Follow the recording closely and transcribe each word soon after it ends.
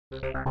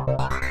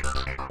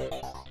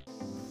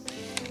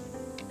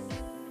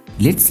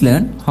Let's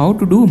learn how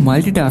to do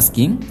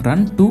multitasking,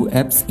 run two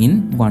apps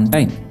in one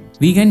time.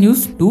 We can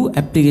use two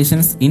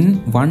applications in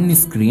one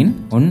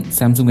screen on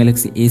Samsung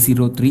Galaxy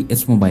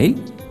A03s mobile.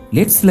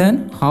 Let's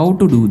learn how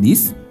to do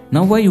this.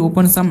 Now I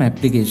open some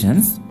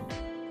applications.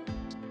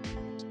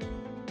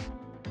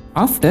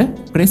 After,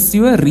 press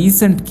your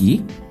recent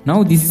key.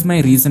 Now this is my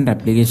recent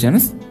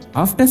applications.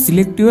 After,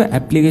 select your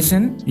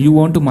application you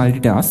want to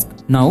multitask.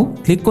 Now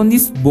click on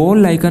this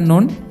ball icon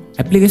on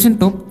application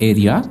top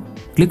area.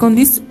 Click on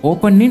this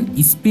open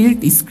in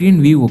split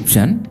screen view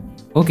option.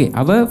 Okay,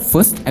 our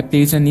first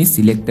application is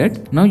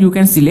selected. Now you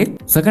can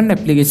select second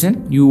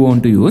application you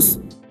want to use.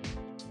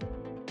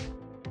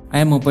 I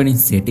am opening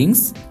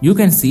settings. You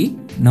can see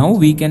now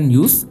we can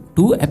use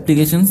two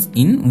applications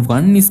in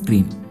one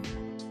screen.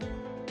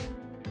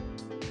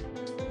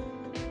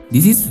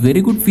 This is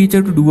very good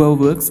feature to do our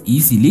works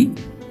easily.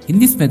 In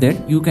this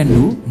method, you can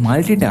do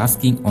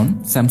multitasking on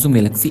Samsung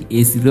Galaxy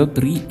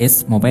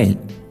A03s mobile.